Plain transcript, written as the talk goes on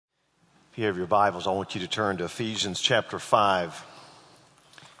If you have your Bibles, I want you to turn to Ephesians chapter 5.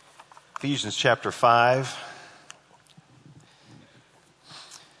 Ephesians chapter 5.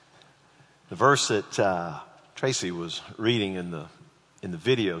 The verse that Tracy was reading in the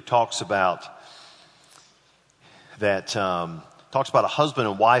video talks about a husband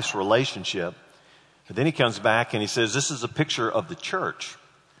and wife's relationship. But then he comes back and he says this is a picture of the church,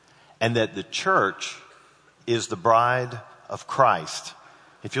 and that the church is the bride of Christ.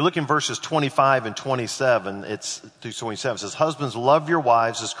 If you look in verses 25 and 27, it's through 27, it says, "Husbands, love your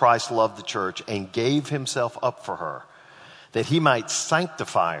wives as Christ loved the church and gave himself up for her, that he might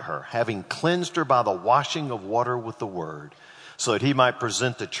sanctify her, having cleansed her by the washing of water with the word, so that he might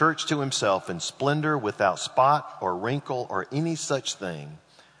present the church to himself in splendor, without spot or wrinkle or any such thing,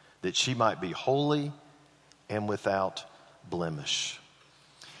 that she might be holy and without blemish."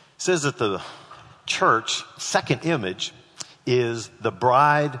 It says that the church, second image, is the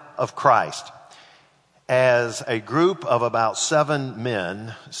bride of Christ. As a group of about 7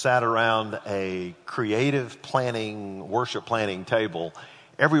 men sat around a creative worship planning table,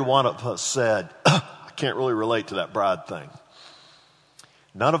 every one of us said, "I can't really relate to that bride thing."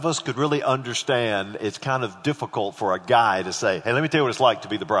 None of us could really understand. It's kind of difficult for a guy to say, "Hey, let me tell you what it's like to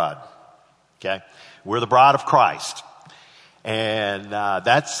be the bride." Okay? We're the bride of Christ. And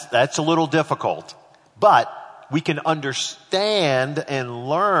that's a little difficult. But we can understand and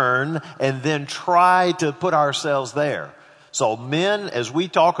learn and then try to put ourselves there. So men, as we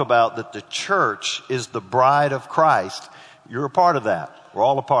talk about that the church is the bride of Christ, you're a part of that. We're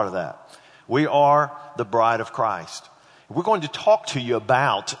all a part of that. We are the bride of Christ. We're going to talk to you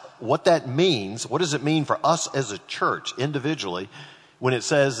about what that means. What does it mean for us as a church individually when it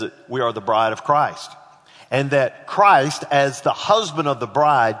says that we are the bride of Christ? And that Christ, as the husband of the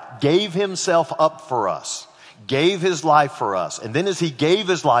bride, gave himself up for us. Gave his life for us. And then as he gave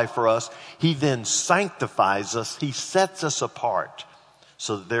his life for us, he then sanctifies us. He sets us apart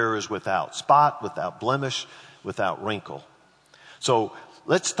so that there is without spot, without blemish, without wrinkle. So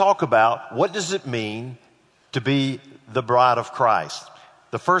let's talk about what does it mean to be the bride of Christ.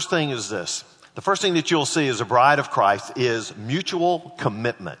 The first thing is this. The first thing that you'll see as a bride of Christ is mutual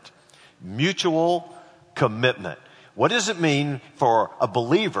commitment. Mutual commitment. What does it mean for a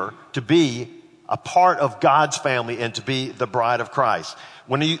believer to be a part of God's family and to be the bride of Christ?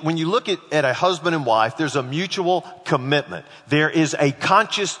 When you look at a husband and wife, there's a mutual commitment. There is a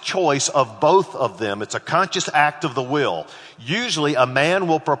conscious choice of both of them. It's a conscious act of the will. Usually a man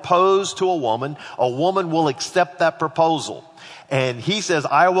will propose to a woman will accept that proposal. And he says,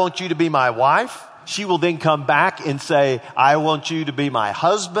 "I want you to be my wife." She will then come back and say, "I want you to be my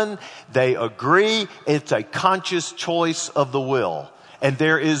husband." They agree. It's a conscious choice of the will. And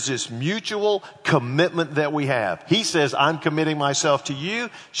there is this mutual commitment that we have. He says, "I'm committing myself to you."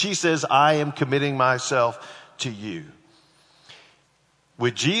 She says, "I am committing myself to you."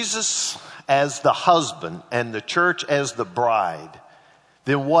 With Jesus as the husband and the church as the bride,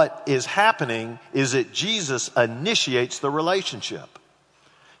 then what is happening is that Jesus initiates the relationship.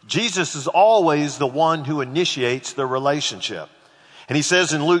 Jesus is always the one who initiates the relationship. And he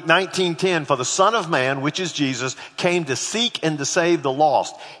says in Luke 19:10, "For the Son of Man, which is Jesus, came to seek and to save the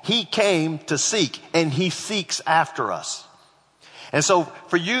lost." He came to seek, and he seeks after us. And so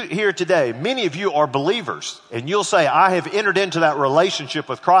for you here today, many of you are believers, and you'll say, "I have entered into that relationship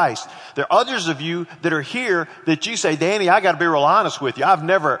with Christ." There are others of you that are here that you say, "Danny, I got to be real honest with you. I've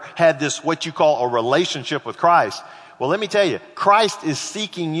never had this, what you call a relationship with Christ." Well, let me tell you, Christ is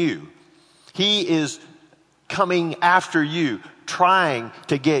seeking you. He is coming after you, trying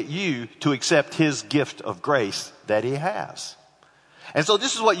to get you to accept his gift of grace that he has. And so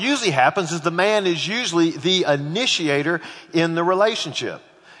this is what usually happens, is the man is usually the initiator in the relationship.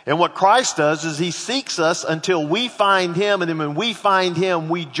 And what Christ does is he seeks us until we find him, and then when we find him,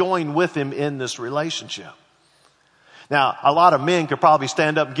 we join with him in this relationship. Now, a lot of men could probably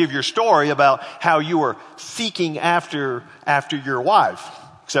stand up and give your story about how you were seeking after your wife.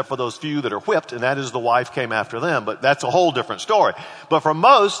 Except for those few that are whipped, and that is the wife came after them. But that's a whole different story. But for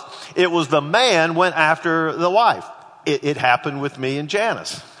most, it was the man went after the wife. It happened with me and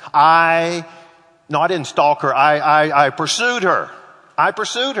Janice. I didn't stalk her. I pursued her.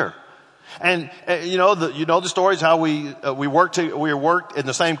 And you know the stories how we worked in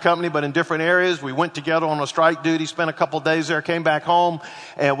the same company but in different areas. We went together on a strike duty, spent a couple of days there, came back home,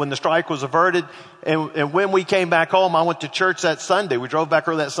 and when the strike was averted, and when we came back home, I went to church that Sunday. We drove back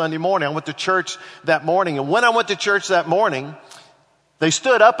early that Sunday morning. I went to church that morning, and when I went to church that morning, they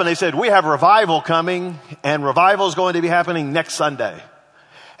stood up and they said, "We have revival coming, and revival is going to be happening next Sunday."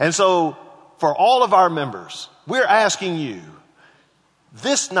 And so for all of our members, we're asking you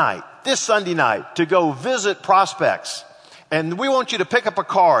this night, this Sunday night, to go visit prospects. And we want you to pick up a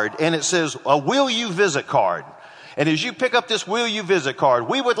card, and it says, a will you visit card. And as you pick up this will you visit card,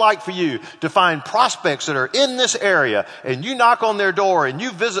 we would like for you to find prospects that are in this area, and you knock on their door and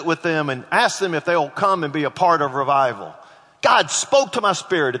you visit with them and ask them if they'll come and be a part of revival. God spoke to my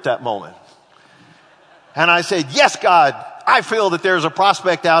spirit at that moment. And I said, yes, God, I feel that there's a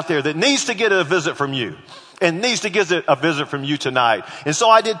prospect out there that needs to get a visit from you. And needs to get a visit from you tonight. And so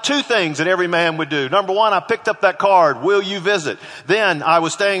I did two things that every man would do. Number one, I picked up that card, will you visit? Then I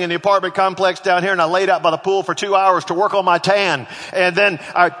was staying in the apartment complex down here, and I laid out by the pool for 2 hours to work on my tan. And then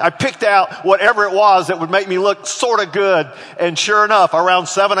I picked out whatever it was that would make me look sort of good. And sure enough, around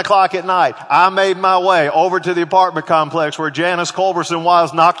 7 o'clock at night, I made my way over to the apartment complex where Janice Culberson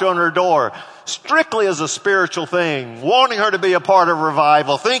was, knocked on her door. Strictly as a spiritual thing, wanting her to be a part of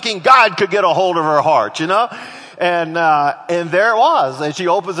revival, thinking God could get a hold of her heart, you know? And there it was. And she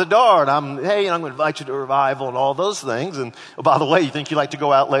opens the door, and I'm going to invite you to revival and all those things. And oh, by the way, you think you'd like to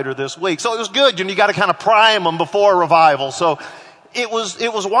go out later this week. So it was good. You got to kind of prime them before revival. So it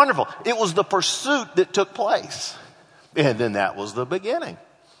was wonderful. It was the pursuit that took place. And then that was the beginning.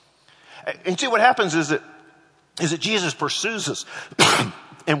 And see, what happens is that Jesus pursues us.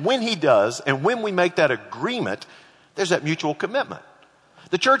 And when he does, and when we make that agreement, there's that mutual commitment.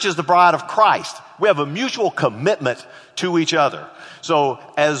 The church is the bride of Christ. We have a mutual commitment to each other. So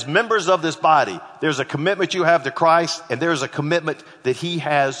as members of this body, there's a commitment you have to Christ, and there's a commitment that he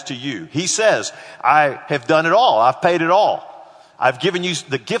has to you. He says, I have done it all. I've paid it all. I've given you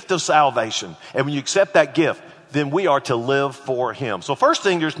the gift of salvation. And when you accept that gift, then we are to live for him. So first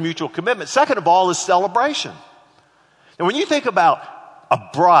thing, there's mutual commitment. Second of all is celebration. And when you think about a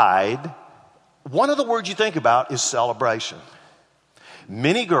bride, one of the words you think about is celebration.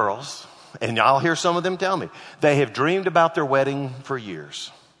 Many girls, and I'll hear some of them tell me, they have dreamed about their wedding for years.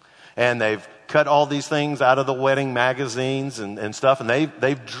 And they've cut all these things out of the wedding magazines and stuff, and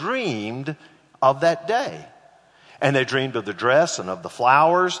they've dreamed of that day. And they dreamed of the dress and of the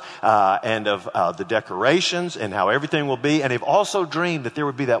flowers and of the decorations and how everything will be. And they've also dreamed that there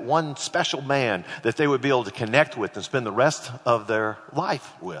would be that one special man that they would be able to connect with and spend the rest of their life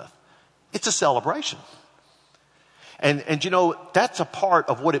with. It's a celebration. And that's a part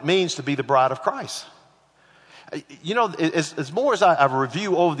of what it means to be the bride of Christ. As more as I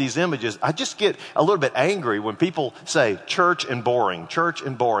review over these images, I just get a little bit angry when people say church and boring, church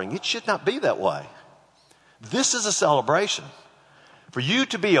and boring. It should not be that way. This is a celebration. For you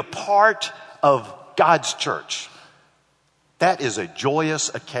to be a part of God's church, that is a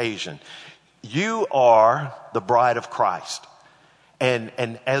joyous occasion. You are the bride of Christ. And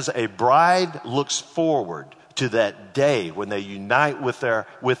as a bride looks forward to that day when they unite with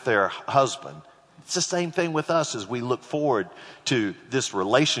their husband, it's the same thing with us as we look forward to this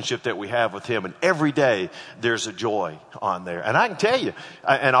relationship that we have with him. And every day there's a joy on there. And I can tell you,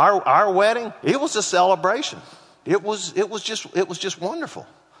 in our wedding, it was a celebration. It was just wonderful.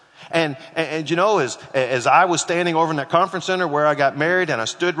 And as I was standing over in that conference center where I got married, and I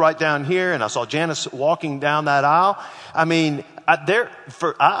stood right down here and I saw Janice walking down that aisle. I mean,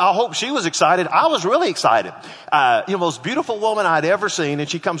 I hope she was excited. I was really excited. Most beautiful woman I'd ever seen. And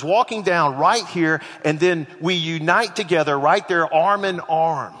she comes walking down right here, and then we unite together right there, arm in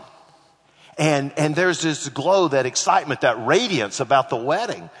arm. And there's this glow, that excitement, that radiance about the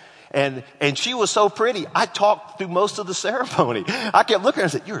wedding. And she was so pretty. I talked through most of the ceremony. I kept looking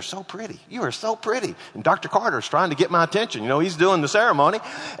at her and said, "You are so pretty. You are so pretty." And Dr. Carter's trying to get my attention. He's doing the ceremony.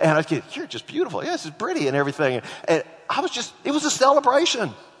 And I said, "You're just beautiful. Yes, it's pretty," and everything. And it was a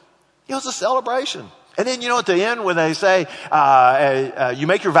celebration. It was a celebration. And then, at the end when they say, you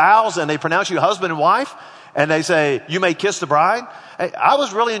make your vows, and they pronounce you husband and wife, and they say, you may kiss the bride. I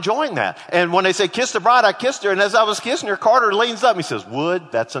was really enjoying that. And when they say kiss the bride, I kissed her. And as I was kissing her, Carter leans up and he says, "Wood,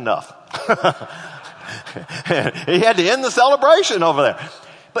 that's enough." He had to end the celebration over there.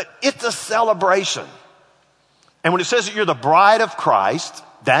 But it's a celebration. And when it says that you're the bride of Christ,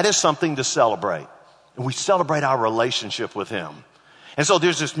 that is something to celebrate. And we celebrate our relationship with him. And so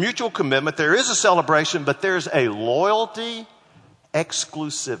there's this mutual commitment. There is a celebration, but there's a loyalty,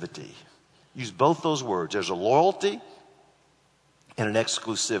 exclusivity. Use both those words. There's a loyalty and an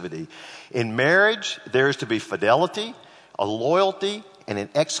exclusivity. In marriage, there is to be fidelity, a loyalty, and an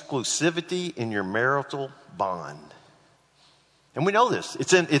exclusivity in your marital bond. And we know this.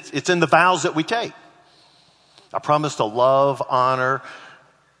 It's in the vows that we take. I promise to love, honor,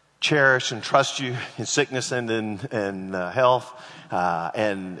 cherish, and trust you in sickness and in health,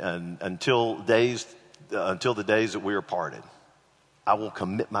 and until the days that we are parted. I will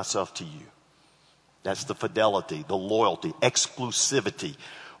commit myself to you. That's the fidelity, the loyalty, exclusivity.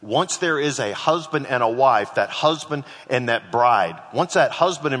 Once there is a husband and a wife, that husband and that bride, once that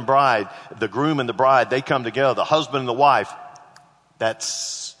husband and bride, the groom and the bride, they come together, the husband and the wife,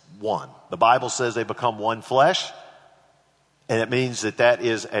 that's one. The Bible says they become one flesh. And it means that that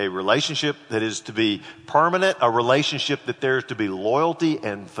is a relationship that is to be permanent, a relationship that there is to be loyalty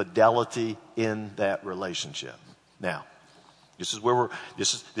and fidelity in that relationship. Now, this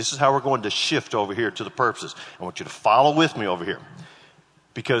is how we're going to shift over here to the purposes. I want you to follow with me over here.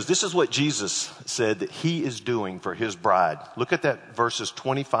 Because this is what Jesus said that he is doing for his bride. Look at that verses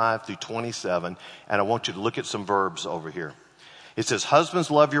 25 through 27, and I want you to look at some verbs over here. It says,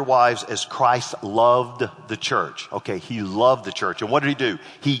 husbands, love your wives as Christ loved the church. Okay, he loved the church. And what did he do?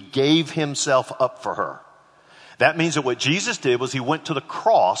 He gave himself up for her. That means that what Jesus did was he went to the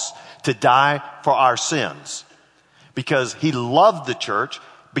cross to die for our sins. Because he loved the church,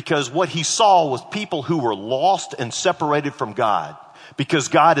 because what he saw was people who were lost and separated from God. Because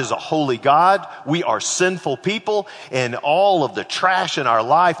God is a holy God, we are sinful people, and all of the trash in our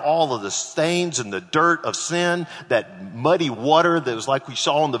life, all of the stains and the dirt of sin, that muddy water that was like we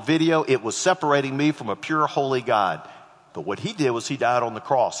saw in the video, it was separating me from a pure, holy God. But what he did was he died on the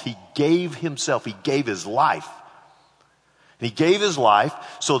cross. He gave himself, he gave his life. And he gave his life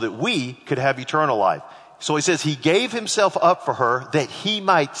so that we could have eternal life. So he says he gave himself up for her that he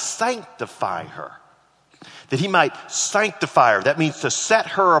might sanctify her. That he might sanctify her. That means to set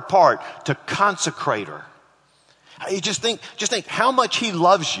her apart, to consecrate her. You just think how much he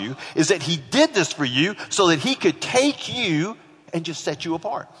loves you is that he did this for you so that he could take you and just set you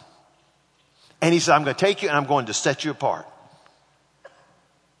apart. And he said, I'm going to take you and I'm going to set you apart.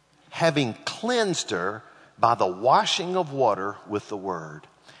 Having cleansed her by the washing of water with the word.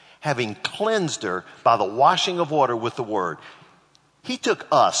 Having cleansed her by the washing of water with the word. He took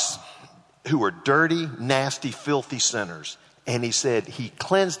us, who were dirty, nasty, filthy sinners. And he said he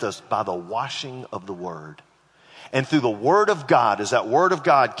cleansed us by the washing of the word. And through the word of God, as that word of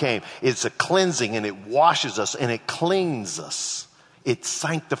God came, it's a cleansing and it washes us and it cleans us. It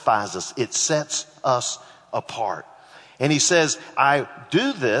sanctifies us. It sets us apart. And he says, I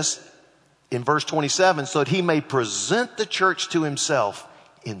do this in verse 27 so that he may present the church to himself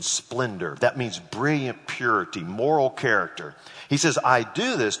in splendor. That means brilliant purity, moral character. He says, I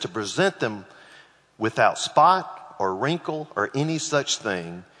do this to present them without spot or wrinkle or any such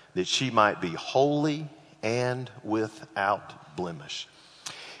thing, that she might be holy and without blemish.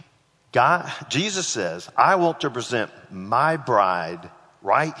 Jesus says, I want to present my bride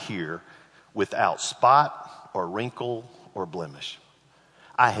right here without spot or wrinkle or blemish.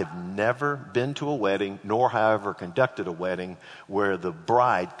 I have never been to a wedding, nor however conducted a wedding, where the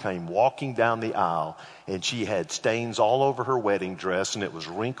bride came walking down the aisle and she had stains all over her wedding dress and it was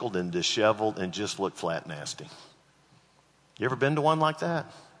wrinkled and disheveled and just looked flat nasty. You ever been to one like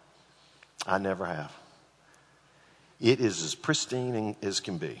that? I never have. It is as pristine as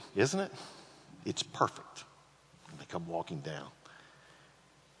can be, isn't it? It's perfect when they come walking down.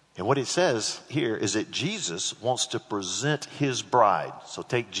 And what it says here is that Jesus wants to present his bride. So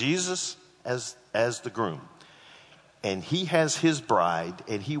take Jesus as the groom. And he has his bride,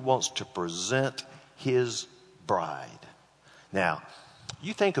 and he wants to present his bride. Now,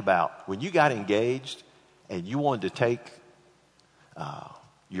 you think about when you got engaged and you wanted to take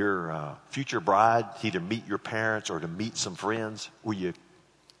your future bride to either meet your parents or to meet some friends. Were you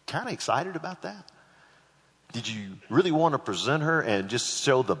kind of excited about that? Did you really want to present her and just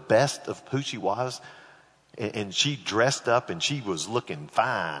show the best of who she was? And she dressed up and she was looking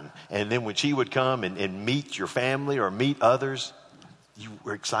fine. And then when she would come and meet your family or meet others, you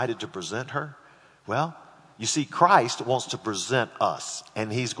were excited to present her? Well, you see, Christ wants to present us. And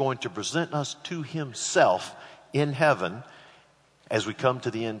he's going to present us to himself in heaven as we come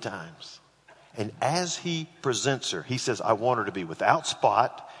to the end times. And as he presents her, he says, I want her to be without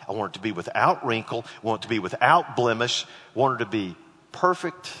spot. I want her to be without wrinkle. I want her to be without blemish. I want her to be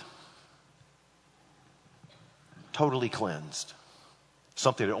perfect, totally cleansed.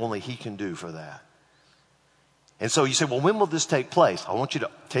 Something that only he can do for that. And so you say, well, when will this take place? I want you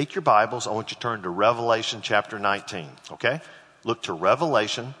to take your Bibles. I want you to turn to Revelation chapter 19. Okay? Look to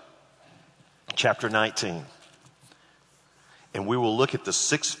Revelation chapter 19. And we will look at the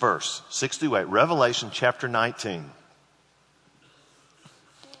 6th verse, 6 through 8. Revelation chapter 19.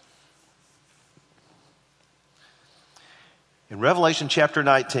 In Revelation chapter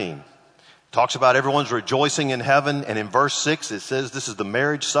 19, talks about everyone's rejoicing in heaven. And in verse 6, it says, this is the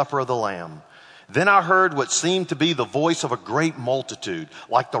marriage supper of the Lamb. Then I heard what seemed to be the voice of a great multitude,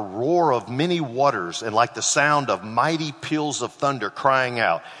 like the roar of many waters and like the sound of mighty peals of thunder crying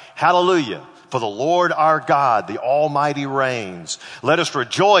out, Hallelujah! For the Lord our God, the Almighty reigns. Let us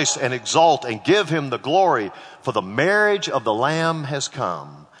rejoice and exult and give him the glory. For the marriage of the Lamb has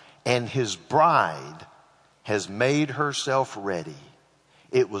come, and his bride has made herself ready.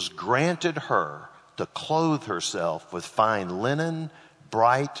 It was granted her to clothe herself with fine linen,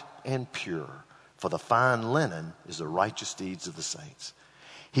 bright and pure. For the fine linen is the righteous deeds of the saints.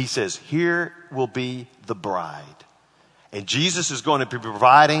 He says, here will be the bride. And Jesus is going to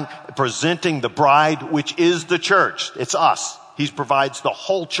be presenting the bride, which is the church. It's us. He provides the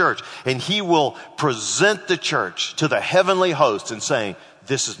whole church. And he will present the church to the heavenly host and saying,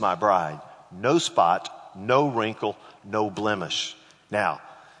 this is my bride. No spot, no wrinkle, no blemish. Now,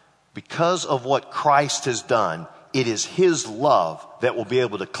 because of what Christ has done, it is his love that will be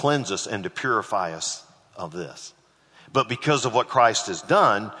able to cleanse us and to purify us of this. But because of what Christ has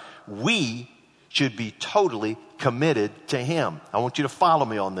done, we should be totally committed to him. I want you to follow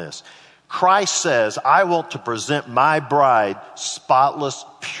me on this. Christ says, I want to present my bride spotless,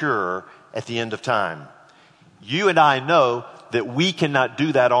 pure at the end of time. You and I know that we cannot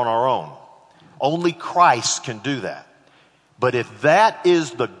do that on our own. Only Christ can do that. But if that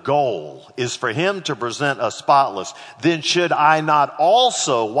is the goal, is for him to present us spotless, then should I not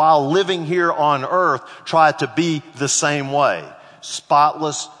also, while living here on earth, try to be the same way?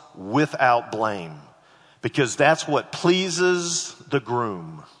 Spotless, without blame. Because that's what pleases the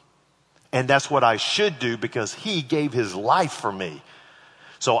groom. And that's what I should do because he gave his life for me.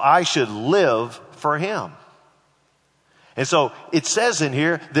 So I should live for him. And so it says in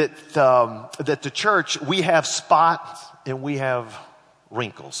here that that the church, we have spots and we have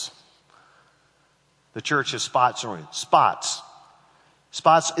wrinkles. The church has spots and wrinkles.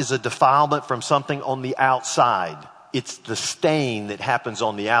 Spots is a defilement from something on the outside. It's the stain that happens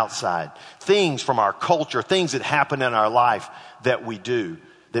on the outside. Things from our culture, things that happen in our life that we do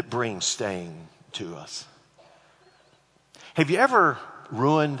that bring stain to us. Have you ever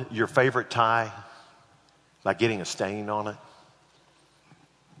ruined your favorite tie by getting a stain on it?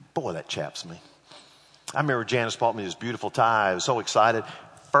 Boy, that chaps me. I remember Janice bought me this beautiful tie. I was so excited.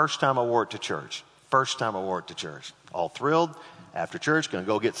 First time I wore it to church. All thrilled. After church, going to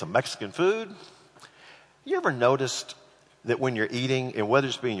go get some Mexican food. You ever noticed that when you're eating, and whether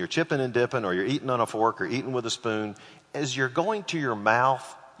it's being you're chipping and dipping or you're eating on a fork or eating with a spoon, as you're going to your mouth,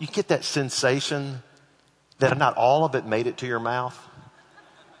 you get that sensation that not all of it made it to your mouth?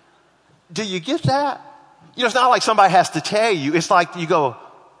 Do you get that? You know, it's not like somebody has to tell you. It's like you go,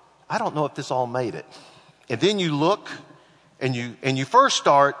 I don't know if this all made it. And then you look and you first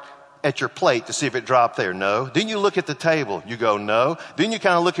start at your plate to see if it dropped there. No. Then you look at the table. You go, no. Then you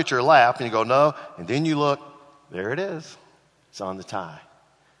kind of look at your lap and you go, no. And then you look, there it is. It's on the tie.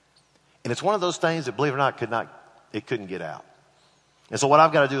 And it's one of those things that, believe it or not, it couldn't get out. And so what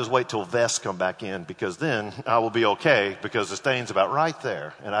I've got to do is wait till vests come back in, because then I will be okay, because the stain's about right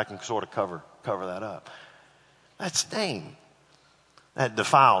there and I can sort of cover that up. That stain, that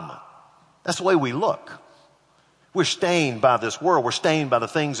defilement, that's the way we look. We're stained by this world. We're stained by the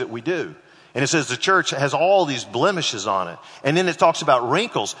things that we do. And it says the church has all these blemishes on it. And then it talks about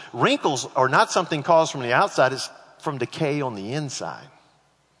wrinkles. Wrinkles are not something caused from the outside. It's from decay on the inside.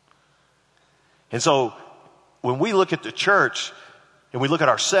 And so when we look at the church and we look at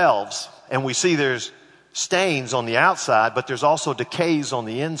ourselves and we see there's stains on the outside, but there's also decays on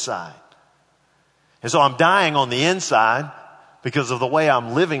the inside. And so I'm dying on the inside because of the way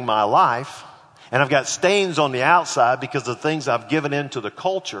I'm living my life. And I've got stains on the outside because of the things I've given into the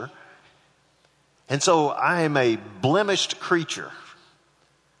culture. And so I am a blemished creature.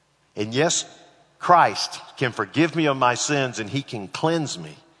 And yes, Christ can forgive me of my sins and he can cleanse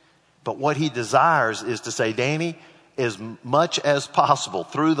me. But what he desires is to say, Danny, as much as possible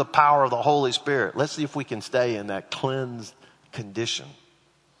through the power of the Holy Spirit, let's see if we can stay in that cleansed condition.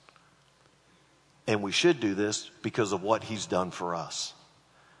 And we should do this because of what he's done for us.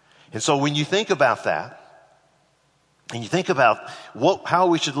 And so when you think about that, and you think about how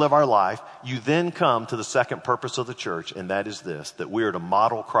we should live our life, you then come to the second purpose of the church, and that is this, that we are to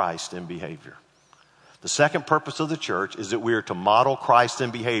model Christ in behavior. The second purpose of the church is that we are to model Christ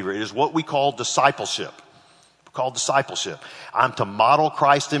in behavior. It is what we call discipleship. I'm to model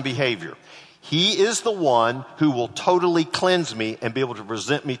Christ in behavior. He is the one who will totally cleanse me and be able to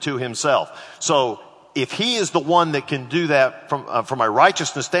present me to himself. So if he is the one that can do that from a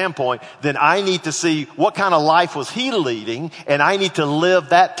righteousness standpoint, then I need to see what kind of life was he leading, and I need to live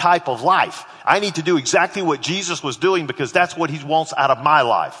that type of life. I need to do exactly what Jesus was doing because that's what he wants out of my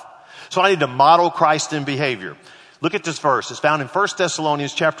life. So I need to model Christ in behavior. Look at this verse. It's found in 1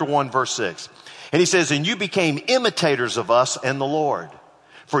 Thessalonians chapter 1, verse 6. And he says, and you became imitators of us and the Lord.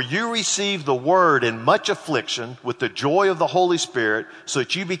 For you received the word in much affliction with the joy of the Holy Spirit, so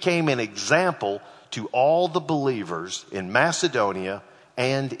that you became an example to all the believers in Macedonia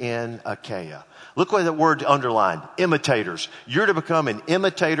and in Achaia. Look what that word underlined, imitators. You're to become an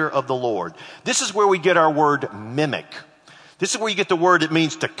imitator of the Lord. This is where we get our word mimic. This is where you get the word that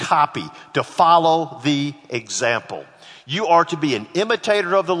means to copy, to follow the example. You are to be an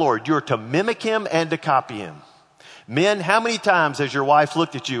imitator of the Lord. You're to mimic him and to copy him. Men, how many times has your wife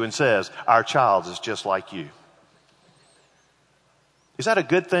looked at you and says, our child is just like you? Is that a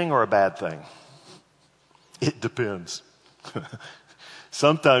good thing or a bad thing? It depends.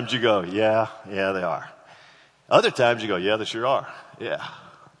 Sometimes you go, yeah, they are. Other times you go, yeah, they sure are. Yeah,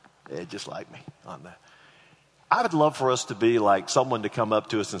 just like me on that. I would love for us to be like someone to come up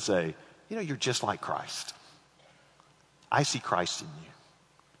to us and say, you're just like Christ. I see Christ in you.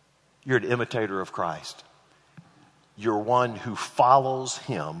 You're an imitator of Christ. You're one who follows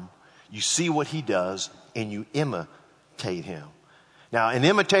him. You see what he does and you imitate him. Now, an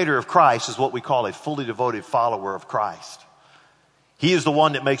imitator of Christ is what we call a fully devoted follower of Christ. He is the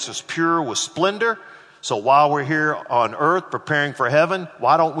one that makes us pure with splendor. So while we're here on earth preparing for heaven,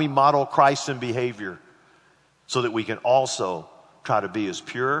 why don't we model Christ in behavior so that we can also try to be as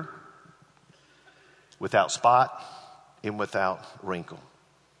pure, without spot, and without wrinkle.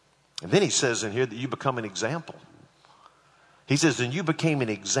 And then he says in here that you become an example. He says, and you became an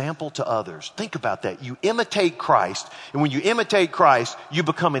example to others. Think about that. You imitate Christ, and when you imitate Christ, you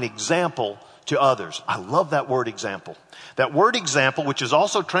become an example to others. I love that word example. That word example, which is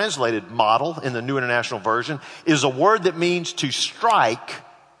also translated model in the New International Version, is a word that means to strike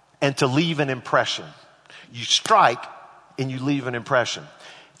and to leave an impression. You strike and you leave an impression.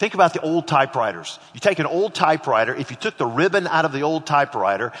 Think about the old typewriters. You take an old typewriter, if you took the ribbon out of the old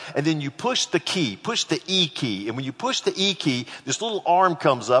typewriter, and then you push the key, push the E key. And when you push the E key, this little arm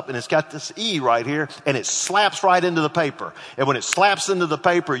comes up and it's got this E right here, and it slaps right into the paper. And when it slaps into the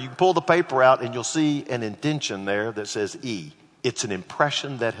paper, you pull the paper out and you'll see an indentation there that says E. It's an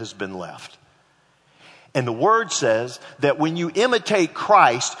impression that has been left. And the word says that when you imitate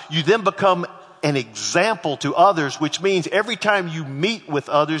Christ, you then become an example to others, which means every time you meet with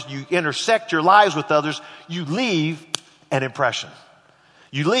others, you intersect your lives with others, you leave an impression.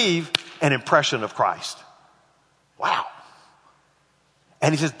 You leave an impression of Christ. Wow.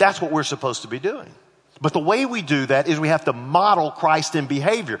 And he says that's what we're supposed to be doing. But the way we do that is we have to model Christ in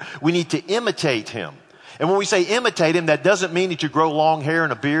behavior. We need to imitate him. And when we say imitate him, that doesn't mean that you grow long hair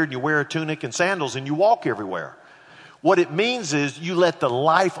and a beard and you wear a tunic and sandals and you walk everywhere. What it means is you let the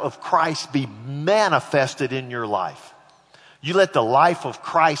life of Christ be manifested in your life. You let the life of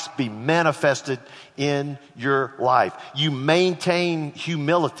Christ be manifested in your life. You maintain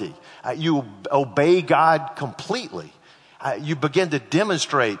humility. You obey God completely. You begin to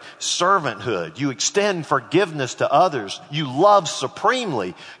demonstrate servanthood. You extend forgiveness to others. You love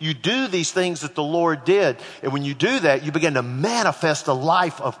supremely. You do these things that the Lord did. And when you do that, you begin to manifest the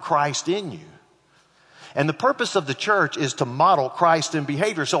life of Christ in you. And the purpose of the church is to model Christ in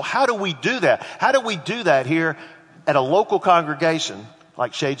behavior. So how do we do that? How do we do that here at a local congregation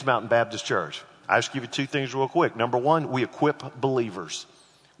like Shades Mountain Baptist Church? I'll just give you two things real quick. Number one, we equip believers.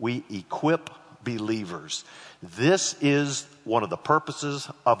 We equip believers. This is one of the purposes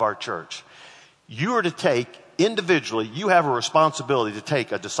of our church. You are to take individually, you have a responsibility to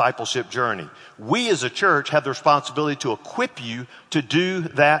take a discipleship journey. We as a church have the responsibility to equip you to do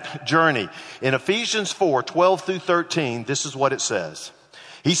that journey. In Ephesians 4:12 through 13, this is what it says.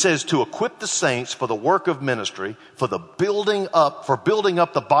 He says to equip the saints for the work of ministry, for building up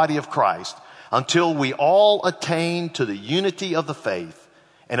the body of Christ, until we all attain to the unity of the faith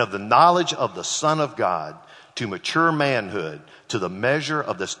and of the knowledge of the Son of God, to mature manhood, to the measure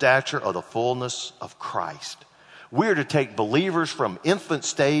of the stature of the fullness of Christ. We're to take believers from infant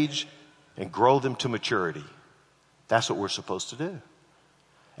stage and grow them to maturity. That's what we're supposed to do.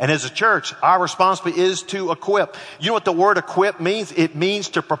 And as a church, our responsibility is to equip. You know what the word equip means? It means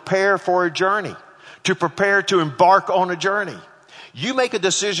to prepare for a journey, to prepare to embark on a journey. You make a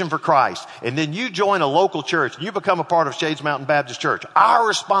decision for Christ, and then you join a local church, and you become a part of Shades Mountain Baptist Church. Our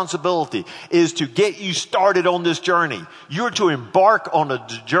responsibility is to get you started on this journey. You're to embark on a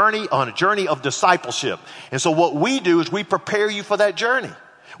journey of discipleship. And so what we do is we prepare you for that journey.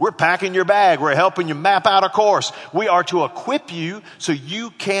 We're packing your bag. We're helping you map out a course. We are to equip you so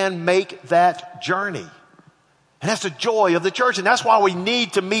you can make that journey. And that's the joy of the church. And that's why we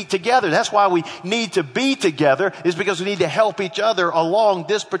need to meet together. That's why we need to be together, is because we need to help each other along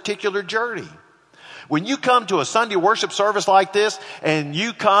this particular journey. When you come to a Sunday worship service like this and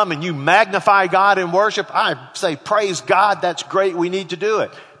you come and you magnify God in worship, I say, praise God, that's great, we need to do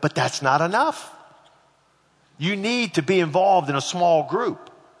it. But that's not enough. You need to be involved in a small group.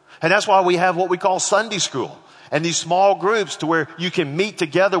 And that's why we have what we call Sunday school. And these small groups to where you can meet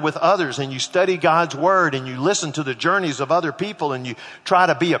together with others and you study God's Word and you listen to the journeys of other people and you try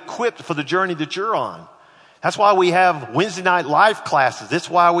to be equipped for the journey that you're on. That's why we have Wednesday night life classes. That's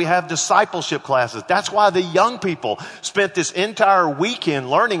why we have discipleship classes. That's why the young people spent this entire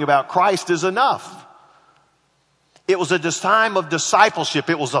weekend learning about Christ is enough. It was a time of discipleship.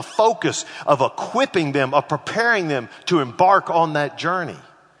 It was a focus of equipping them, of preparing them to embark on that journey.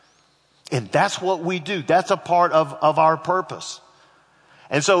 And that's what we do. That's a part of our purpose.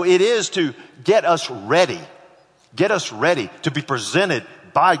 And so it is to get us ready to be presented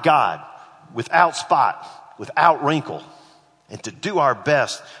by God without spot, without wrinkle, and to do our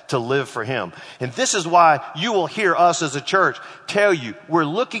best to live for Him. And this is why you will hear us as a church tell you we're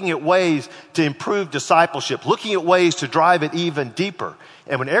looking at ways to improve discipleship, looking at ways to drive it even deeper.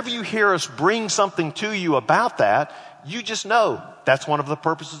 And whenever you hear us bring something to you about that, you just know that's one of the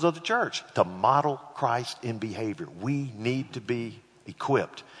purposes of the church, to model Christ in behavior. We need to be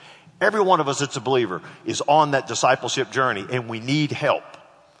equipped. Every one of us that's a believer is on that discipleship journey, and we need help.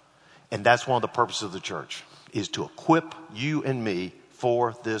 And that's one of the purposes of the church, is to equip you and me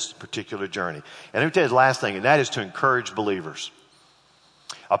for this particular journey. And let me tell you the last thing, and that is to encourage believers.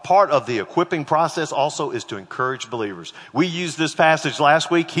 A part of the equipping process also is to encourage believers. We used this passage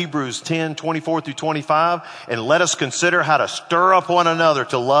last week, Hebrews 10, 24 through 25, and let us consider how to stir up one another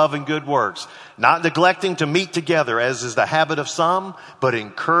to love and good works, not neglecting to meet together as is the habit of some, but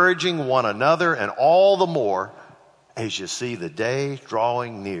encouraging one another, and all the more as you see the day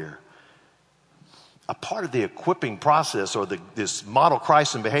drawing near. A part of the equipping process or this model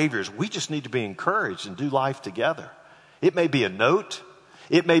Christ in behaviors, we just need to be encouraged and do life together. It may be a note.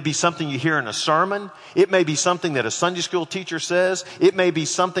 It may be something you hear in a sermon. It may be something that a Sunday school teacher says. It may be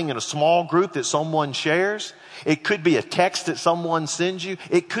something in a small group that someone shares. It could be a text that someone sends you.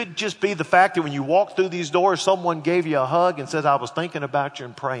 It could just be the fact that when you walk through these doors, someone gave you a hug and said, I was thinking about you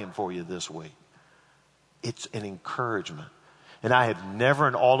and praying for you this week. It's an encouragement. And I have never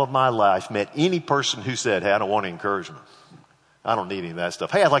in all of my life met any person who said, hey, I don't want any encouragement. I don't need any of that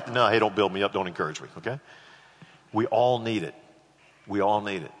stuff. Hey, I'd like to know, hey, don't build me up, don't encourage me, okay? We all need it. We all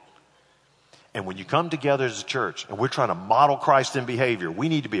need it. And when you come together as a church and we're trying to model Christ in behavior, we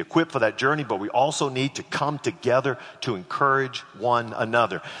need to be equipped for that journey, but we also need to come together to encourage one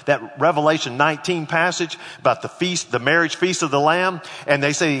another. That Revelation 19 passage about the feast, the marriage feast of the Lamb, and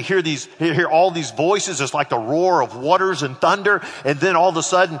they say, hear all these voices. It's like the roar of waters and thunder. And then all of a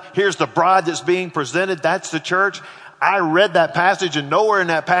sudden, here's the bride that's being presented. That's the church. I read that passage, and nowhere in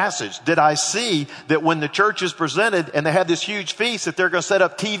that passage did I see that when the church is presented and they have this huge feast that they're going to set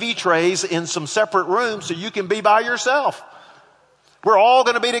up TV trays in some separate rooms so you can be by yourself. We're all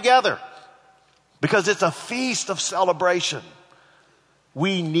going to be together because it's a feast of celebration.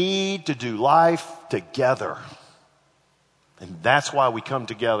 We need to do life together. And that's why we come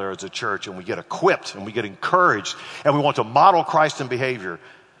together as a church and we get equipped and we get encouraged and we want to model Christ in behavior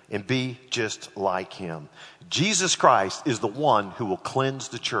and be just like Him. Jesus Christ is the one who will cleanse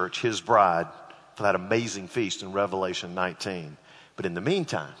the church, His bride, for that amazing feast in Revelation 19. But in the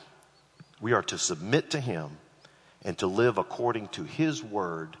meantime, we are to submit to Him and to live according to His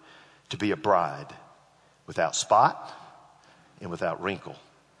word, to be a bride without spot and without wrinkle.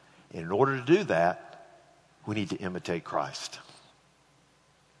 And in order to do that, we need to imitate Christ.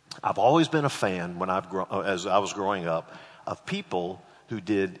 I've always been a fan as I was growing up of people who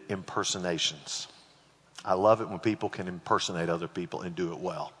did impersonations. I love it when people can impersonate other people and do it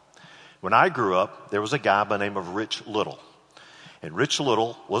well. When I grew up, there was a guy by the name of Rich Little. And Rich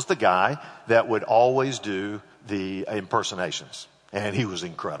Little was the guy that would always do the impersonations. And he was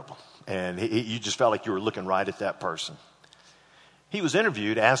incredible. And you just felt like you were looking right at that person. He was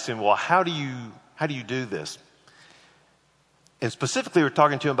interviewed, asked him, well, how do you do this? And specifically, we're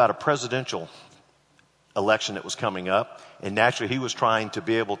talking to him about a presidential election that was coming up. And naturally, he was trying to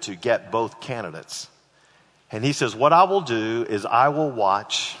be able to get both candidates. And he says, what I will do is I will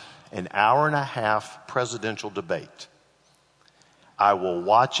watch an 1.5 hour presidential debate. I will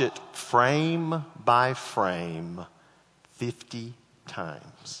watch it frame by frame 50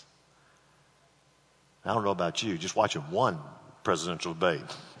 times. I don't know about you, just watching one presidential debate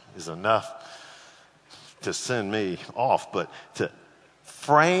is enough to send me off, but to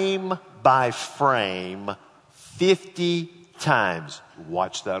frame by frame 50 times.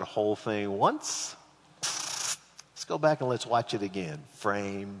 Watch that whole thing once. Let's go back and let's watch it again.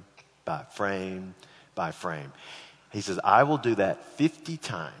 Frame by frame by frame. He says, I will do that 50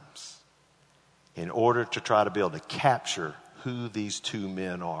 times in order to try to be able to capture who these two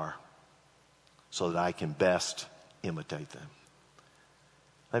men are so that I can best imitate them.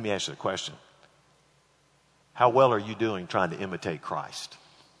 Let me ask you a question. How well are you doing trying to imitate Christ?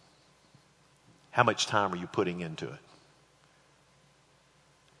 How much time are you putting into it?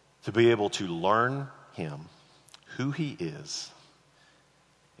 To be able to learn him, who he is,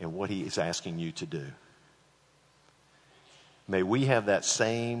 and what he is asking you to do. May we have that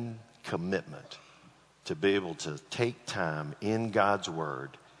same commitment to be able to take time in God's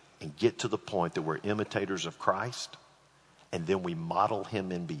word and get to the point that we're imitators of Christ, and then we model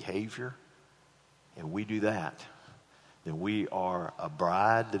him in behavior, and we do that, then we are a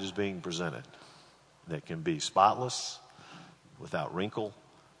bride that is being presented that can be spotless, without wrinkle,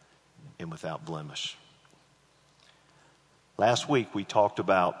 and without blemish. Last week we talked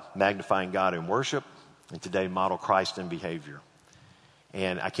about magnifying God in worship, and today model Christ in behavior.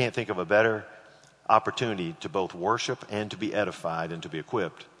 And I can't think of a better opportunity to both worship and to be edified and to be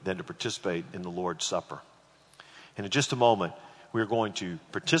equipped than to participate in the Lord's Supper. And in just a moment, we're going to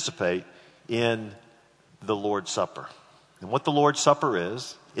participate in the Lord's Supper. And what the Lord's Supper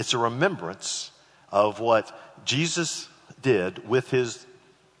is, it's a remembrance of what Jesus did with his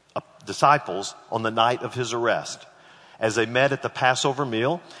disciples on the night of his arrest. As they met at the Passover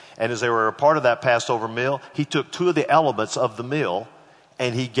meal, and as they were a part of that Passover meal, he took two of the elements of the meal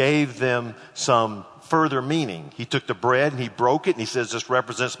and he gave them some further meaning. He took the bread and he broke it, and he says, this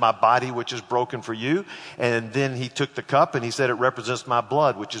represents my body which is broken for you. And then he took the cup and he said, it represents my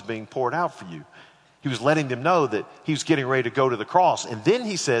blood which is being poured out for you. He was letting them know that he was getting ready to go to the cross. And then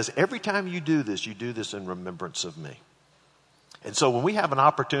he says, every time you do this in remembrance of me. And so when we have an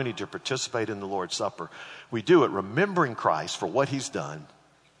opportunity to participate in the Lord's Supper, we do it remembering Christ for what he's done.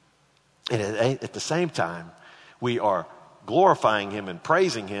 And at the same time, we are glorifying him and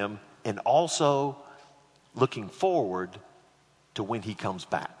praising him, and also looking forward to when he comes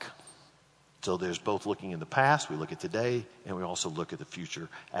back. So there's both looking in the past, we look at today, and we also look at the future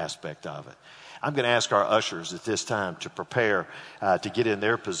aspect of it. I'm going to ask our ushers at this time to prepare, to get in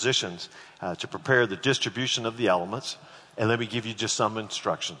their positions, to prepare the distribution of the elements. And let me give you just some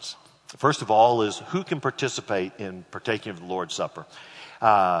instructions. First of all is who can participate in partaking of the Lord's Supper.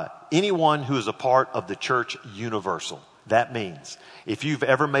 Anyone who is a part of the church universal. That means if you've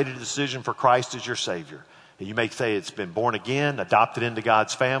ever made a decision for Christ as your Savior, you may say it's been born again, adopted into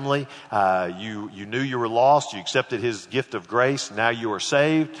God's family, you knew you were lost, you accepted his gift of grace, now you are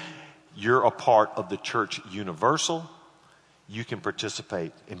saved, you're a part of the church universal. You can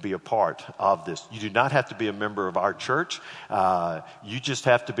participate and be a part of this. You do not have to be a member of our church. You just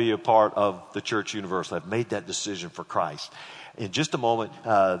have to be a part of the church universal. I've made that decision for Christ. In just a moment,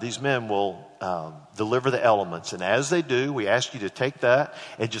 these men will deliver the elements. And as they do, we ask you to take that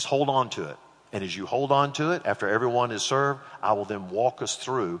and just hold on to it. And as you hold on to it, after everyone is served, I will then walk us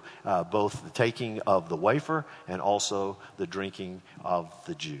through both the taking of the wafer and also the drinking of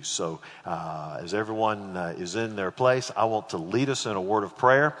the juice. So as everyone is in their place, I want to lead us in a word of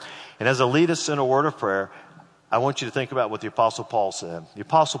prayer. And as I lead us in a word of prayer, I want you to think about what the Apostle Paul said. The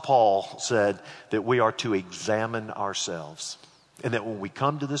Apostle Paul said that we are to examine ourselves. And that when we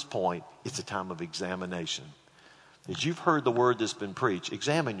come to this point, it's a time of examination. As you've heard the word that's been preached,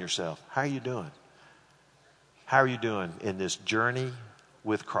 examine yourself. How are you doing? How are you doing in this journey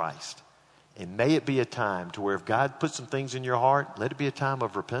with Christ? And may it be a time to where if God puts some things in your heart, let it be a time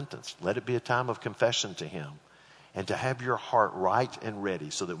of repentance. Let it be a time of confession to him. And to have your heart right and ready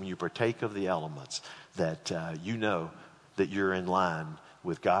so that when you partake of the elements, that you know that you're in line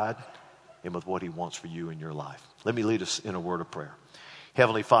with God and with what he wants for you in your life. Let me lead us in a word of prayer.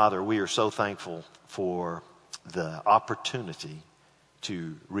 Heavenly Father, we are so thankful for the opportunity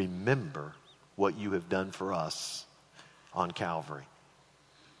to remember what you have done for us on Calvary.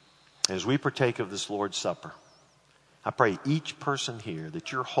 As we partake of this Lord's Supper, I pray each person here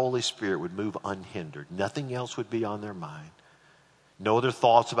that your Holy Spirit would move unhindered. Nothing else would be on their mind. No other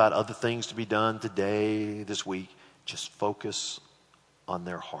thoughts about other things to be done today, this week. Just focus on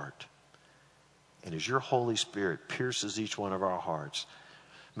their heart. And as your Holy Spirit pierces each one of our hearts,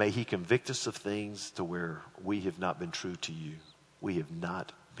 may he convict us of things to where we have not been true to you. We have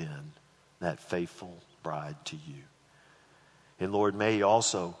not been that faithful bride to you. And Lord, may he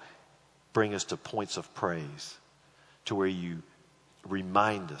also bring us to points of praise to where you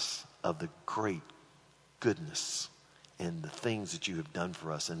remind us of the great goodness and the things that you have done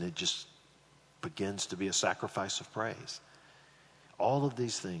for us. And it just begins to be a sacrifice of praise. All of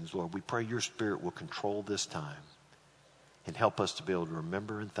these things, Lord, we pray your Spirit will control this time and help us to be able to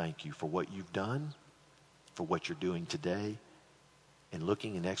remember and thank you for what you've done for what you're doing today and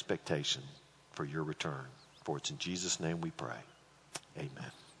looking in expectation for your return. For it's in Jesus' name we pray.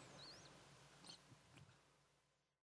 Amen.